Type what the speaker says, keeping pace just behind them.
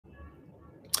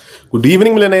Good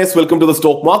evening, millionaires. Welcome to the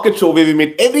Stock Market Show, where we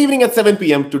meet every evening at 7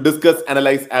 p.m. to discuss,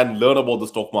 analyze, and learn about the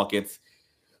stock markets.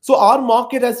 So, our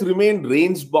market has remained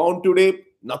range bound today.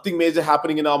 Nothing major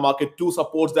happening in our market. Two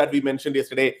supports that we mentioned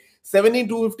yesterday: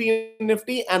 17,250 in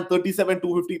Nifty and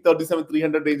 37,250,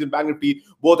 37,300 range in Bank Nifty,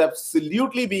 both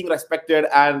absolutely being respected.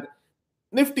 And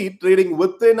Nifty trading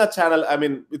within a channel. I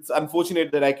mean, it's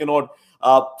unfortunate that I cannot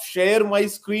share my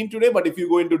screen today, but if you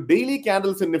go into daily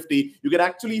candles in Nifty, you can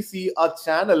actually see a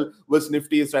channel which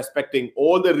Nifty is respecting.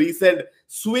 All the recent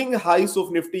swing highs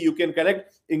of Nifty you can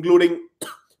connect, including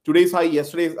today's high,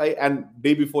 yesterday's high, and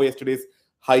day before yesterday's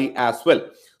high as well.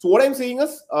 So what I'm saying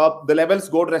is the levels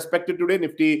got respected today.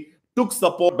 Nifty took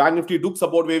support. Bank Nifty took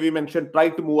support where we mentioned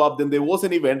tried to move up. Then there was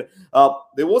an event.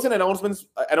 There was an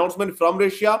announcement from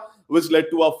Russia which led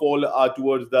to a fall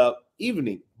towards the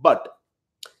evening. But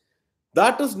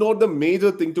that is not the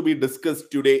major thing to be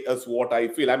discussed today, is what I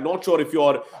feel. I'm not sure if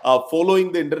you're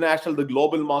following the international, the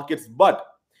global markets, but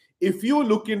if you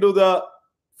look into the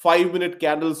 5-minute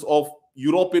candles of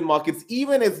European markets,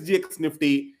 even SGX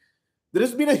Nifty, there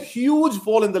has been a huge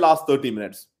fall in the last 30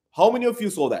 minutes. How many of you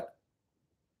saw that?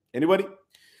 Anybody?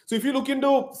 So if you look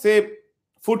into, say,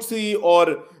 FTSE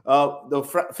or the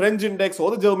French index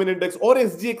or the German index or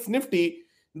SGX Nifty,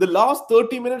 in the last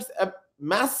 30 minutes, a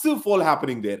massive fall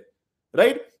happening there,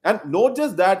 right? And not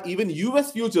just that, even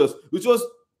US futures, which was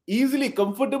easily,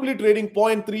 comfortably trading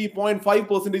 0.3,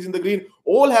 0.5% in the green,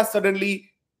 all has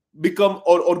suddenly become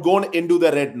or gone into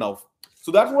the red now.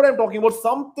 So that's what I'm talking about.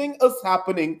 Something is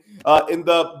happening in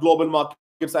the global markets.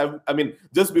 I mean,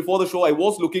 just before the show, I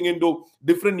was looking into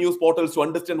different news portals to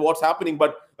understand what's happening,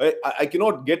 but I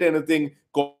cannot get anything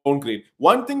concrete.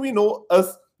 One thing we know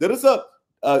is there is a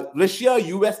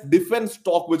Russia-US defense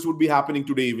talk which would be happening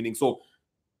today evening. So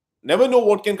never know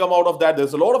what can come out of that.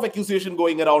 There's a lot of accusation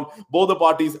going around, both the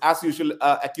parties as usual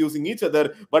accusing each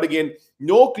other, but again,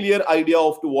 no clear idea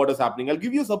of to what is happening. I'll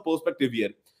give you some perspective here.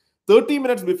 30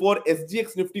 minutes before,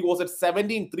 SGX Nifty was at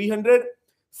 17,300,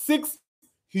 6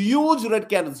 huge red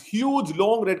candles, huge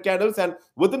long red candles, and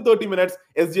within 30 minutes,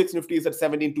 SGX Nifty is at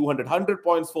 17,200, 100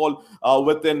 points fall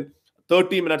within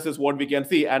 30 minutes is what we can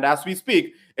see. And as we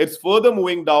speak, it's further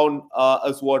moving down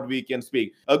as what we can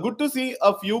speak. Good to see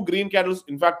a few green candles,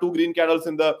 in fact, 2 green candles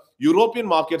in the European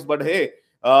markets. But hey,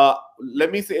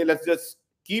 let's just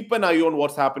keep an eye on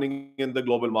what's happening in the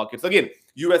global markets. Again,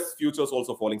 US futures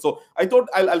also falling. So I thought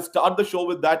I'll start the show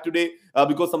with that today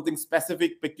because something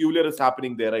specific, peculiar is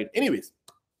happening there, right? Anyways,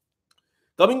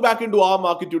 coming back into our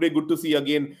market today, good to see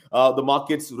again the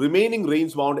markets remaining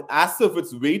range bound as if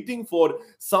it's waiting for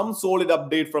some solid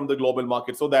update from the global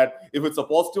market, so that if it's a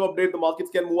positive update, the markets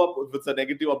can move up. If it's a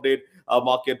negative update,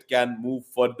 market can move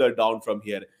further down from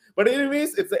here. But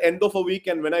anyways, it's the end of a week,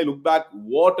 and when I look back,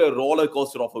 what a roller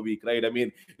coaster of a week, right? I mean,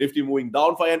 Nifty moving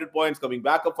down 500 points, coming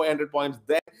back up 500 points,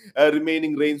 then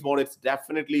remaining range bound. It's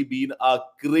definitely been a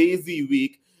crazy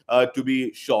week to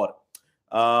be sure.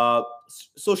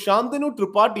 So Shantanu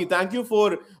Tripathi, thank you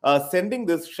for sending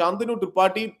this. Shantanu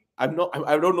Tripathi, I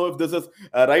don't know if this is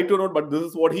right or not, but this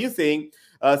is what he's saying.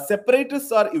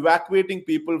 Separatists are evacuating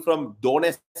people from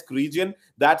Donetsk region.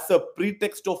 That's a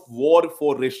pretext of war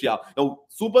for Russia. Now,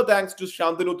 super thanks to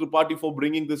Shantanu Tripathi for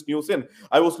bringing this news in.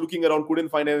 I was looking around, couldn't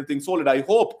find anything solid. I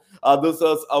hope this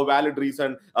is a valid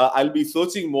reason. I'll be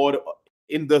searching more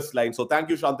in this line. So thank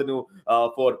you, Shantanu,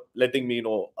 for letting me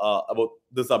know about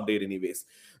this update anyways.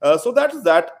 So that is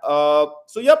that.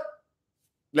 So yep,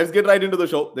 let's get right into the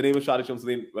show. The name is Shari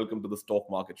Shamsuddin. Welcome to the Stock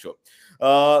Market Show.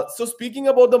 So speaking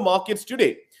about the markets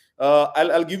today,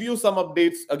 I'll give you some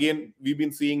updates. Again, we've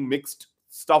been seeing mixed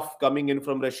stuff coming in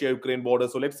from Russia-Ukraine border.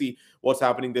 So let's see what's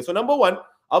happening there. So number one,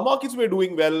 our markets were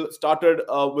doing well, started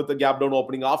with a gap down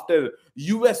opening after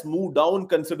US moved down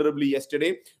considerably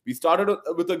yesterday. We started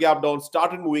with a gap down,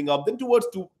 started moving up. Then towards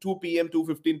 2 p.m.,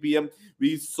 2:15 p.m.,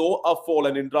 we saw a fall,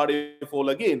 an intraday fall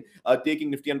again, taking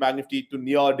Nifty and Bank Nifty to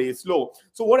near day's low.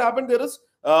 So what happened there is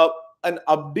an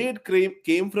update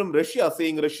came from Russia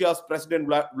saying Russia's President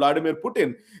Vladimir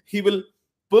Putin, he will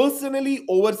personally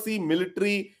oversee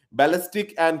military,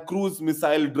 ballistic and cruise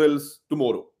missile drills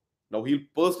tomorrow. Now, he'll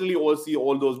personally oversee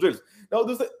all those drills. Now,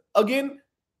 this, again,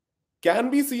 can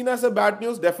be seen as a bad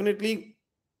news, definitely.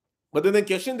 But then the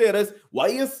question there is, why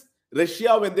is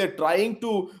Russia, when they're trying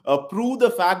to prove the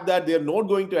fact that they're not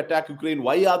going to attack Ukraine,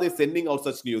 why are they sending out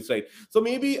such news, right? So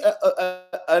maybe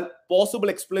a possible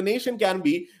explanation can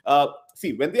be,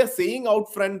 see, when they're saying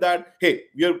out front that, hey,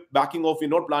 we're backing off, we're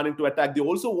not planning to attack, they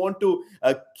also want to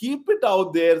keep it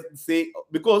out there, say,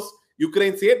 because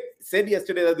Ukraine said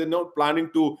yesterday that they're not planning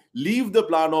to leave the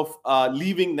plan of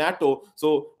leaving NATO.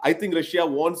 So I think Russia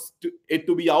wants it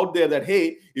to be out there that,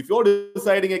 hey, if you're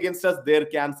deciding against us, there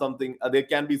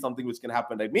can be something which can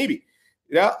happen, right? Maybe.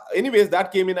 Yeah. Anyways,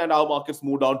 that came in and our markets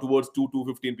moved down towards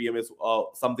 2:15 p.m. is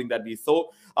something that we saw.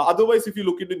 Otherwise, if you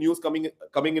look into news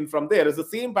coming in from there, it's the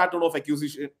same pattern of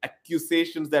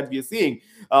accusations that we are seeing.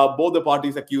 Both the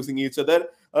parties accusing each other.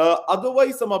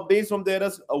 Otherwise, some updates from there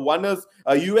is one is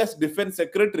U.S. Defense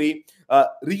Secretary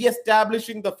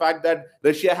re-establishing the fact that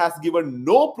Russia has given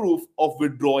no proof of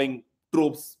withdrawing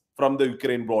troops from the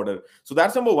Ukraine border. So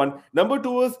that's number one. Number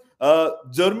two is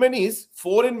Germany's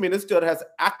foreign minister has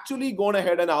actually gone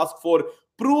ahead and asked for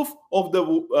proof of the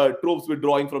troops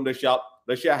withdrawing from Russia.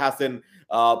 Russia hasn't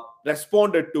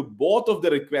responded to both of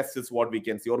the requests, is what we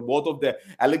can see, or both of the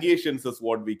allegations, is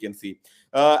what we can see.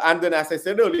 And then, as I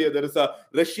said earlier, there is a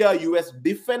Russia-US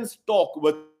defense talk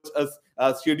which is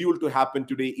scheduled to happen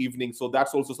today evening. So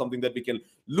that's also something that we can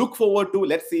look forward to.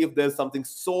 Let's see if there's something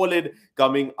solid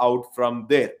coming out from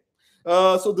there.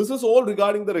 So this is all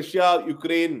regarding the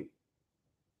Russia-Ukraine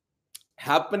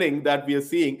happening that we are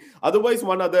seeing. Otherwise,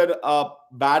 one other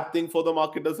bad thing for the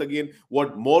market is again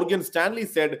what Morgan Stanley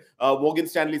said. Morgan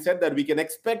Stanley said that we can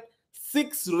expect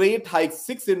 6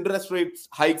 interest rate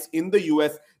hikes in the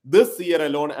US this year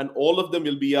alone, and all of them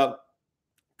will be a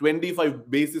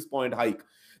 25 basis point hike.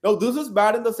 Now, this is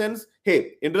bad in the sense,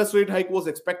 hey, interest rate hike was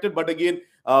expected, but again,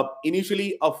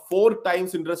 initially a 4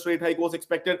 times interest rate hike was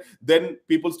expected. Then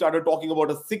people started talking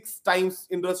about a 6 times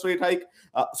interest rate hike.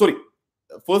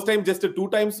 First time just a 2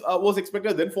 times was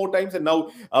expected, then 4 times, and now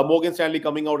Morgan Stanley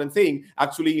coming out and saying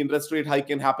actually interest rate hike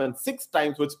can happen 6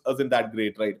 times, which isn't that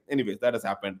great, right? Anyways, that has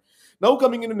happened. Now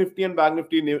coming into Nifty and Bank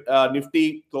Nifty,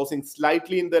 Nifty closing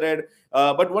slightly in the red.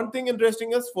 But one thing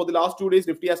interesting is for the last 2 days,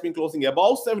 Nifty has been closing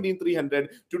above 17,300.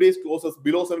 Today's closes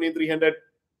below 17,300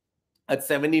 at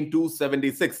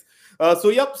 17,276. So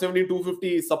yep,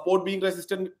 17,250 support being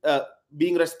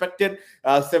being respected,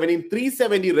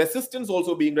 17,370 resistance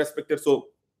also being respected. So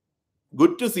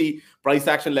good to see price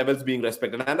action levels being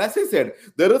respected. And as I said,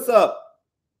 there is a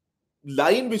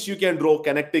line which you can draw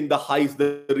connecting the highs,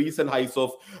 the recent highs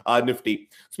of Nifty.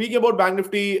 Speaking about Bank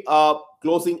Nifty,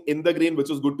 closing in the green, which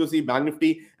was good to see. Bank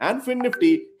Nifty and Fin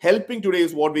Nifty helping today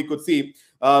is what we could see.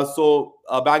 So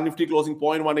Bank Nifty closing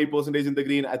 0.18% in the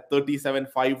green at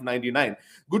 37,599.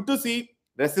 Good to see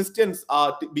resistance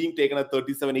being taken at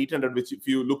 37,800, which if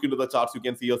you look into the charts, you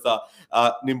can see as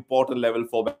an important level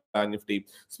for Bank Nifty.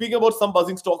 Speaking about some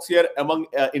buzzing stocks here among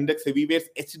index heavyweights,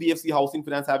 HDFC Housing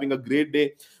Finance having a great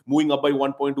day, moving up by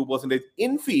 1.2%.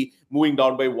 Infi moving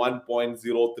down by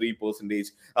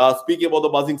 1.03%. Speaking about the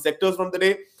buzzing sectors from the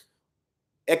day,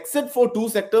 except for 2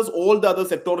 sectors, all the other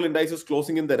sectoral indices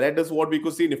closing in the red is what we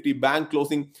could see. Nifty Bank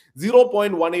closing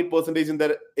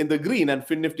 0.18% in the green, and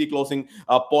Fin Nifty closing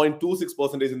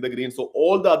 0.26% in the green. So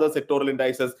all the other sectoral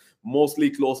indices mostly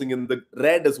closing in the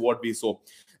red is what we saw.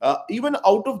 Even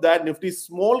out of that, Nifty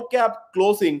small cap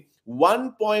closing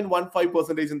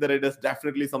 1.15% in the red is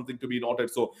definitely something to be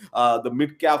noted. So the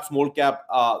mid cap, small cap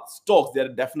stocks, they are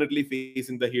definitely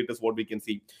facing the heat is what we can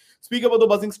see. Speak about the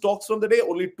buzzing stocks from the day.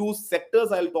 Only 2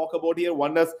 sectors I'll talk about here.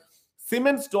 One is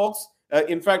cement stocks.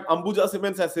 In fact, Ambuja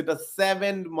Cements has hit a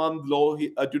 7-month low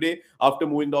today after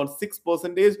moving down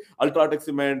 6%. Ultratech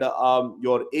Cement,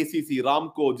 your ACC,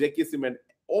 Ramco, JK Cement,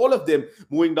 all of them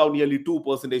moving down nearly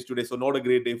 2% today. So not a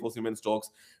great day for cement stocks.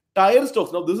 Tire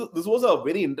stocks. Now, this was a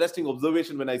very interesting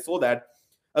observation when I saw that.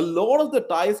 A lot of the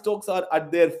tire stocks are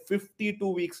at their 52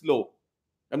 weeks low.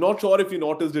 I'm not sure if you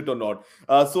noticed it or not.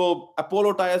 So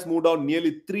Apollo Tires moved down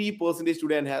nearly 3%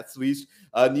 today and has reached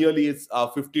nearly its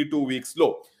 52 weeks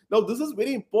low. Now, this is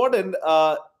very important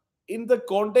in the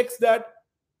context that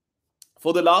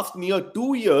for the last near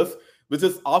 2 years, which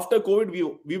is after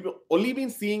COVID, we've only been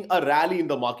seeing a rally in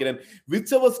the market. And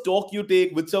whichever stock you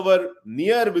take, whichever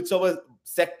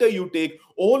sector you take,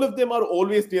 all of them are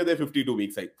always near their 52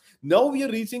 weeks high. Now we are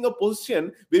reaching a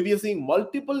position where we are seeing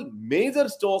multiple major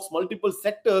stocks, multiple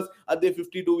sectors at their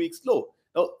 52 weeks low.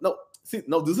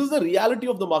 Now this is the reality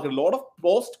of the market. A lot of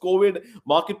post-COVID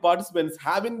market participants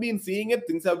haven't been seeing it.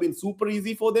 Things have been super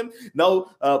easy for them. Now,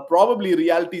 probably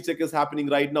reality check is happening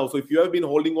right now. So if you have been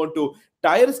holding on to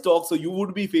tire stocks, so you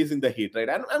would be facing the heat, right?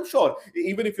 And I'm sure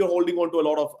even if you're holding on to a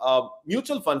lot of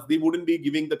mutual funds, they wouldn't be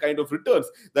giving the kind of returns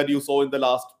that you saw in the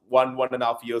last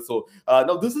 1.5 years. So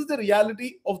now this is the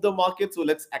reality of the market. So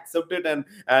let's accept it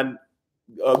and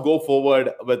go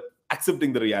forward with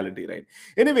accepting the reality, right?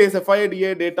 Anyways,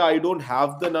 FIDA data, I don't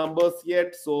have the numbers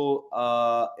yet. So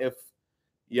if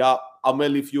Yeah,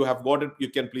 Amel, if you have got it, you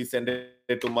can please send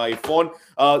it to my phone.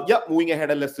 Moving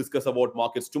ahead, and let's discuss about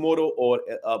markets tomorrow, or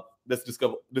let's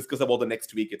discuss about the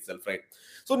next week itself, right?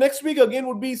 So next week again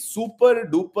would be super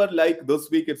duper like this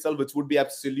week itself, which would be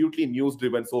absolutely news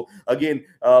driven. So again,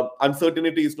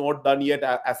 uncertainty is not done yet.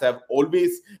 As I've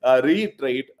always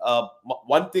reiterate,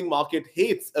 one thing market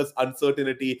hates is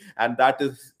uncertainty, and that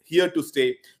is here to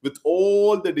stay with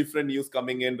all the different news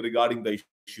coming in regarding the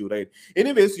issue, right?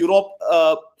 Anyways, Europe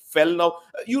fell now.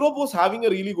 Europe was having a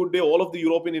really good day. All of the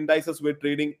European indices were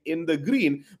trading in the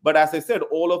green, but as I said,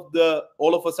 all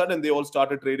of a sudden they all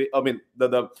started trading. I mean,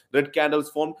 the red candles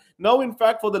formed. Now, in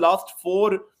fact, for the last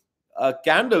four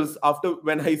candles, after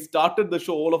when I started the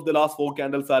show, all of the last four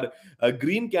candles are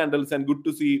green candles, and good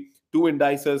to see two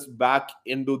indices back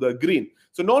into the green.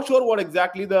 So not sure what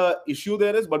exactly the issue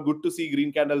there is, but good to see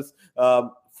green candles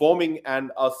forming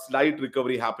and a slight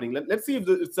recovery happening. Let's see if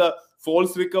it's a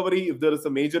false recovery. If there is a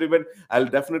major event, I'll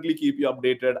definitely keep you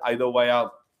updated either via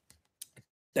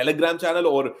Telegram channel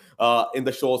or in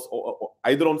the shows,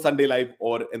 either on Sunday Live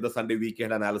or in the Sunday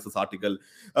Weekend analysis article.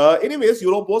 Anyways,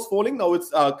 Europe was falling. Now it's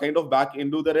kind of back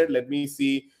into the red. Let me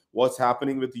see what's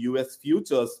happening with US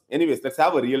futures. Anyways, let's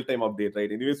have a real-time update,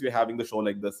 right? Anyways, we're having the show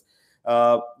like this.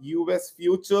 US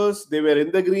futures, they were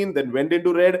in the green, then went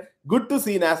into red. Good to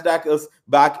see Nasdaq is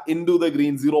back into the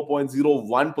green,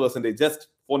 0.01%. Just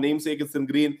for namesake, it's in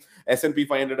green. S&P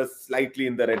 500 is slightly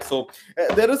in the red. So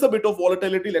there is a bit of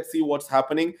volatility. Let's see what's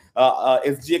happening.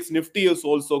 SGX Nifty is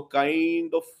also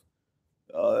kind of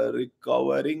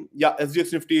recovering. Yeah,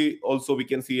 SGX Nifty also, we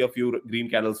can see a few green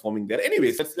candles forming there.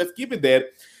 Anyways, let's keep it there.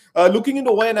 Looking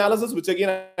into OI analysis, which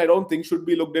again I don't think should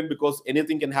be looked in, because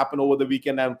anything can happen over the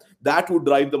weekend, and that would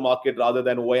drive the market rather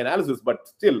than OI analysis. But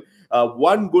still,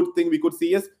 one good thing we could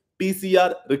see is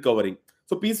PCR recovering.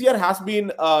 So PCR has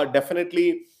been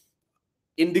definitely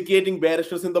indicating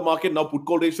bearishness in the market. Now put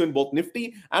call ratio in both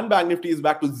Nifty and Bank Nifty is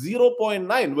back to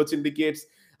 0.9, which indicates,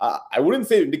 I wouldn't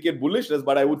say indicate bullishness,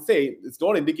 but I would say it's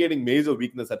not indicating major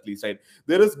weakness, at least, right?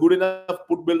 There is good enough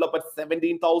put build up at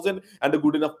 17,000 and a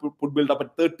good enough put build up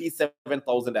at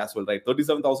 37,000 as well, right?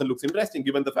 37,000 looks interesting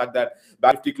given the fact that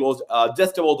Bank Nifty closed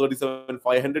just about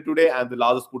 37,500 today, and the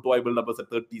largest put OI build up was at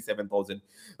 37,000.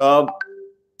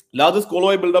 Largest call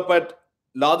OI build up at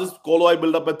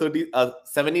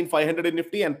 17,500 in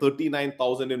Nifty and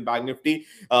 39,000 in Bank Nifty.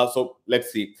 So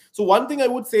let's see. So one thing I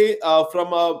would say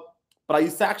from a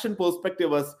price action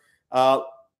perspective is,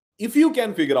 if you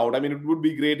can figure out, I mean, it would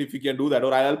be great if you can do that,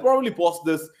 or I'll probably post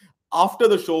this after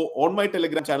the show on my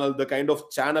Telegram channel, the kind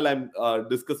of channel I'm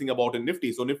discussing about in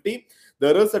Nifty. So Nifty,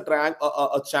 there is a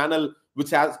channel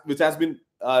which has been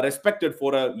respected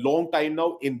for a long time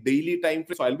now in daily time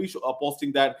frame. So I'll be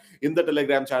posting that in the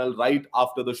Telegram channel right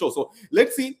after the show. So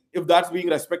let's see if that's being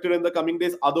respected in the coming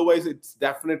days. Otherwise, it's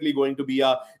definitely going to be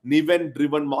a event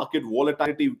driven market.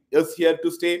 Volatility is here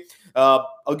to stay.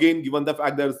 Again, given the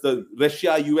fact there's the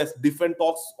Russia-US defense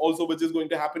talks also, which is going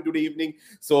to happen today evening.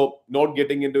 So not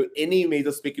getting into any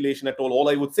major speculation at all. All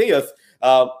I would say is,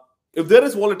 if there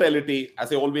is volatility,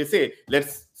 as I always say,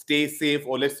 let's stay safe,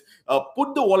 or let's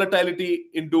put the volatility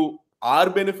into our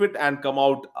benefit and come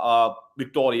out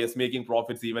victorious, making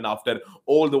profits even after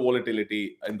all the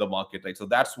volatility in the market, right? So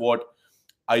that's what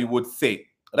I would say,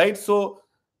 right? So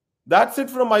that's it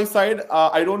from my side.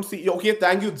 I don't see. Okay,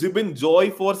 thank you, Jibin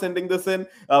Joy, for sending this in.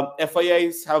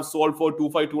 FIIs have sold for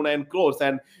 2,529 crores,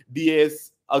 and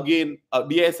DAS again,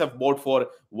 DAS have bought for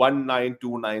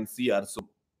 1,929 CR. So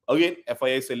again,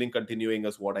 FII selling continuing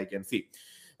is what I can see.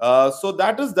 So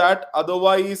that is that.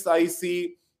 Otherwise, I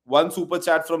see one super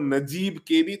chat from Najib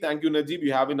KB. Thank you, Najib.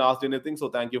 You haven't asked anything, so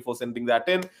thank you for sending that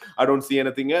in. I don't see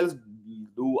anything else.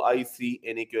 Do I see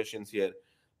any questions here?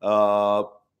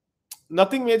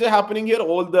 Nothing major happening here.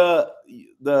 All the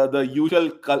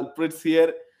usual culprits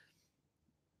here.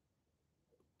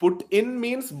 Put in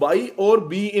means buy or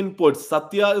be inputs.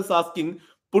 Satya is asking,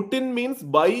 put in means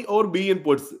buy or be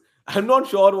inputs. I'm not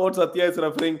sure what Satya is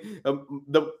referring.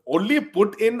 The only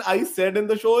put in I said in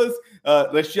the show is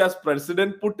Russia's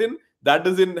president Putin. That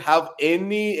doesn't have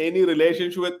any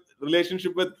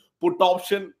relationship with put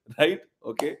option, right?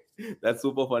 Okay, that's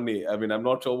super funny. I mean, I'm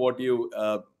not sure what you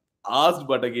asked,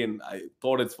 but again, I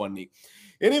thought it's funny.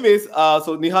 Anyways,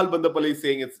 so Nihal Bandapalli is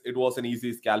saying it was an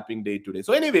easy scalping day today.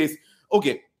 So anyways,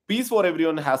 okay, peace for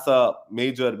everyone has a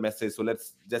major message. So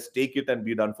let's just take it and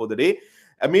be done for the day.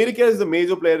 America is the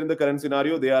major player in the current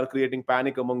scenario. They are creating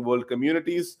panic among world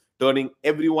communities, turning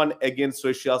everyone against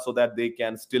Russia so that they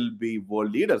can still be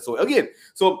world leaders. So again,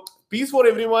 so peace for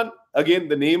everyone. Again,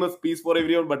 the name is peace for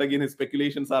everyone, but again, his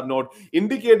speculations are not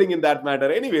indicating in that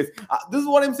matter. Anyways, this is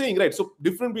what I'm saying, right? So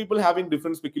different people having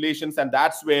different speculations, and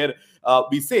that's where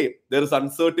we say there is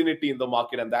uncertainty in the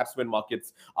market, and that's when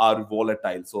markets are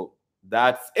volatile. So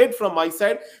that's it from my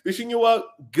side. Wishing you a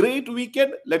great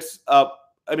weekend. Let's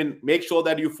make sure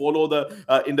that you follow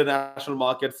the international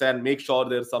markets, and make sure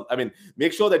there's some.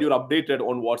 Make sure that you're updated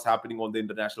on what's happening on the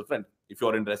international front if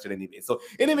you're interested anyway. So,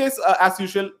 anyways, as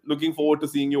usual, looking forward to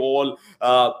seeing you all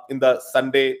in the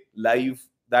Sunday live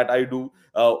that I do,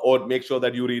 or make sure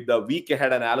that you read the week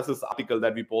ahead analysis article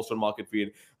that we post on Market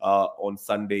Feed on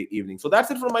Sunday evening. So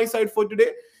that's it from my side for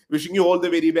today. Wishing you all the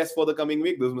very best for the coming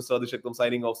week. This is Mr. Adishakam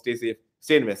signing off. Stay safe,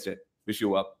 stay invested. Wish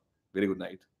you a very good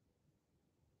night.